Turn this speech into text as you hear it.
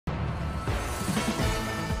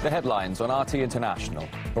The headlines on RT International.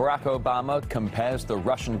 Barack Obama compares the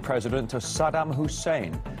Russian president to Saddam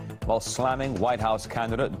Hussein while slamming White House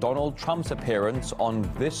candidate Donald Trump's appearance on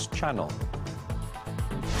this channel.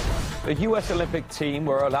 The U.S. Olympic team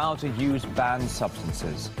were allowed to use banned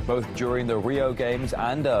substances, both during the Rio Games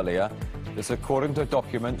and earlier. This according to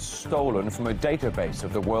documents stolen from a database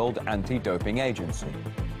of the World Anti-Doping Agency.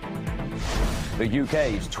 The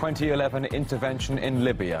UK's 2011 intervention in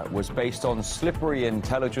Libya was based on slippery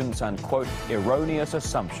intelligence and, quote, erroneous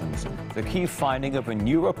assumptions, the key finding of a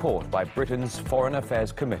new report by Britain's Foreign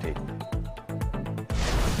Affairs Committee.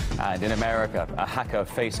 And in America, a hacker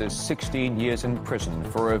faces 16 years in prison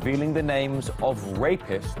for revealing the names of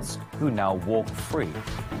rapists who now walk free.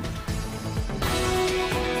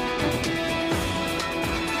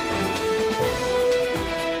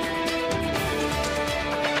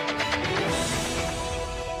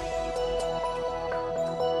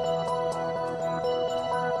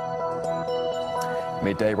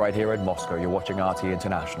 Midday right here in Moscow. You're watching RT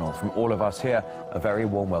International. From all of us here, a very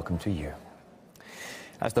warm welcome to you.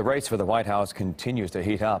 As the race for the White House continues to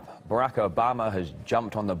heat up, Barack Obama has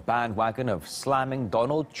jumped on the bandwagon of slamming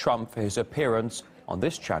Donald Trump for his appearance on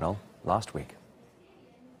this channel last week.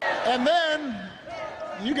 And then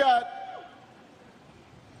you got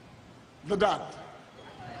the Donald,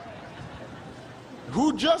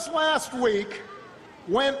 who just last week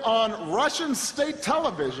went on Russian state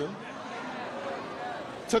television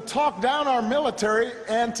to talk down our military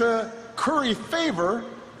and to curry favor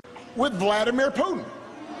with Vladimir Putin.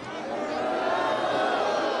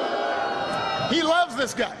 He loves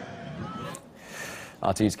this guy.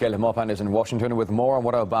 RT's Caleb Mopan is in Washington with more on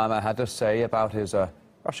what Obama had to say about his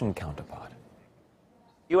Russian counterpart.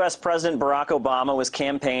 U.S. President Barack Obama was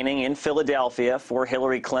campaigning in Philadelphia for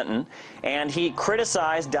Hillary Clinton, and he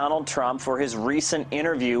criticized Donald Trump for his recent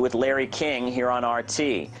interview with Larry King here on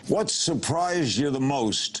RT. What surprised you the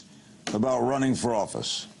most about running for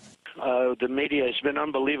office? The media has been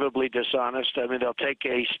unbelievably dishonest. I mean, they'll take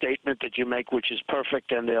a statement that you make which is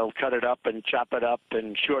perfect, and they'll cut it up and chop it up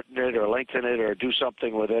and shorten it or lengthen it or do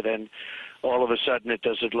something with it, and all of a sudden it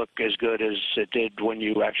doesn't look as good as it did when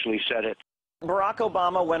you actually said it. Barack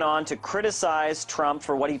Obama went on to criticize Trump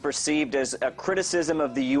for what he perceived as a criticism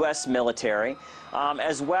of the U.S. military,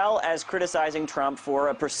 as well as criticizing Trump for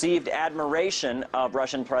a perceived admiration of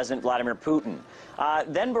Russian President Vladimir Putin.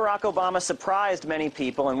 Then Barack Obama surprised many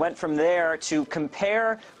people and went from there to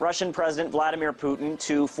compare Russian President Vladimir Putin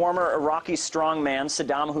to former Iraqi strongman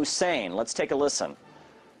Saddam Hussein. Let's take a listen.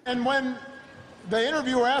 And when the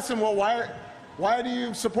interviewer asked him, well, why do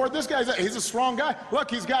you support this guy? He's a strong guy. Look,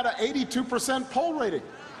 he's got an 82% poll rating.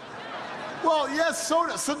 Well, yes, so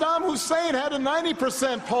Saddam Hussein had a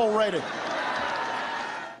 90% poll rating.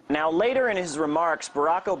 Now, later in his remarks,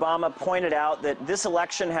 Barack Obama pointed out that this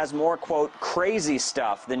election has more, quote, crazy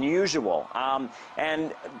stuff than usual.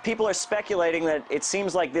 And people are speculating that it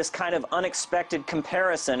seems like this kind of unexpected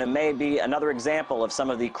comparison may be another example of some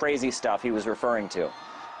of the crazy stuff he was referring to.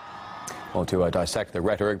 Well, to dissect the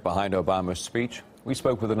rhetoric behind Obama's speech, we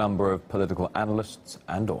spoke with a number of political analysts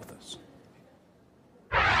and authors.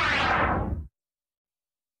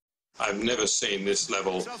 I've never seen this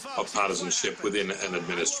level of partisanship within an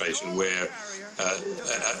administration where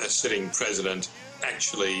a sitting president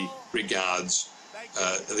actually regards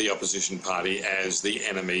the opposition party as the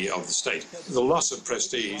enemy of the state. The loss of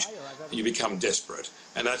prestige, you become desperate.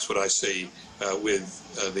 And that's what I see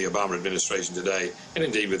with the Obama administration today, and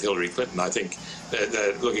indeed with Hillary Clinton. I think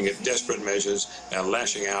they're looking at desperate measures, they're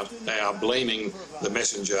lashing out, they are blaming the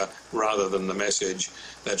messenger rather than the message.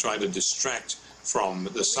 They're trying to distract from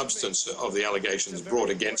the substance of the allegations brought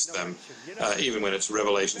against them, even when it's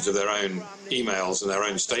revelations of their own emails and their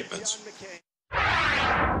own statements.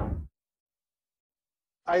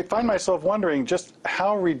 I find myself wondering just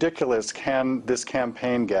how ridiculous can this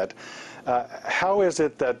campaign get? How is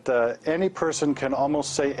it that any person can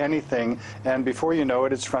almost say anything, and before you know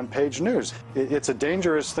it, it's front page news? It's a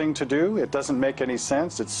dangerous thing to do. It doesn't make any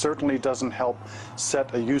sense. It certainly doesn't help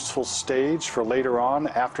set a useful stage for later on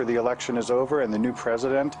after the election is over and the new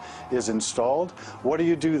president is installed. What do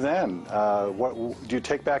you do then? Do you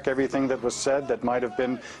take back everything that was said that might have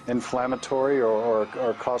been inflammatory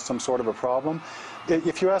or caused some sort of a problem?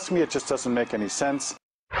 If you ask me, it just doesn't make any sense.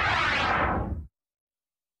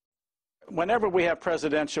 Whenever we have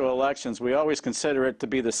presidential elections, we always consider it to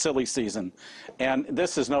be the silly season, and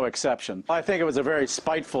this is no exception. I think it was a very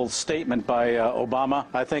spiteful statement by Obama.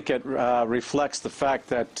 I think it reflects the fact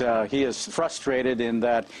that he is frustrated in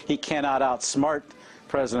that he cannot outsmart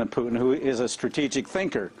President Putin, who is a strategic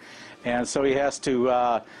thinker. And so he has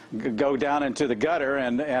to go down into the gutter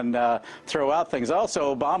and throw out things.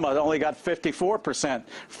 Also, Obama only got 54%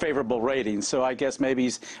 favorable ratings, so I guess maybe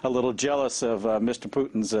he's a little jealous of Mr.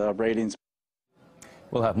 Putin's ratings.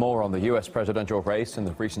 We'll have more on the U.S. presidential race and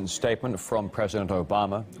the recent statement from President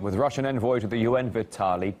Obama with Russian envoy to the UN,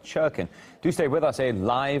 Vitaly Churkin. Do stay with us, a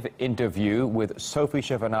live interview with Sophie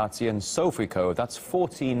Shevardnadze and Sophiko. That's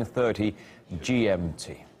 14:30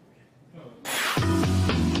 GMT.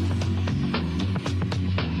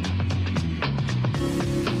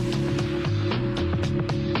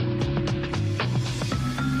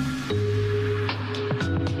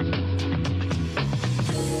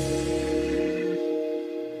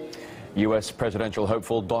 U.S. presidential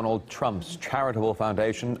hopeful Donald Trump's charitable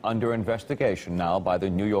foundation under investigation now by the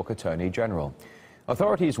New York Attorney General.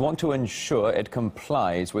 Authorities want to ensure it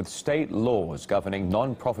complies with state laws governing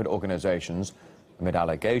non-profit organizations amid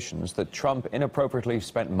allegations that Trump inappropriately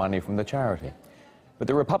spent money from the charity. But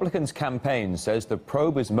the Republicans' campaign says the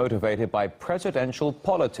probe is motivated by presidential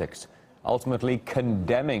politics, ultimately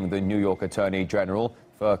condemning the New York Attorney General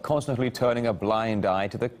for constantly turning a blind eye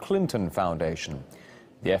to the Clinton Foundation.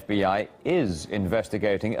 The FBI is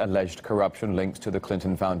investigating alleged corruption links to the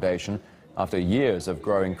Clinton Foundation after years of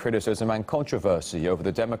growing criticism and controversy over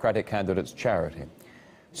the Democratic candidate's charity.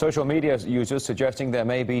 Social media users suggesting there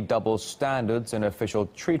may be double standards in official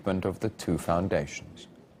treatment of the two foundations.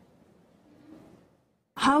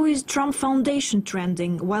 How is Trump Foundation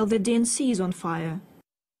trending while the DNC is on fire?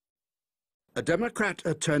 A Democrat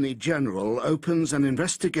Attorney General opens an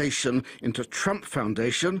investigation into Trump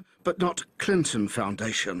Foundation, but not Clinton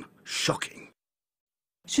Foundation. Shocking.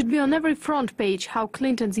 Should be on every front page how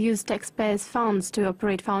Clintons use taxpayers' funds to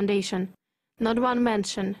operate foundation. Not one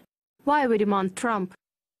mention. Why we demand Trump?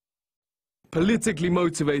 Politically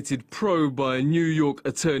motivated probe by a New York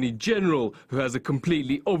Attorney General who has a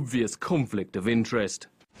completely obvious conflict of interest.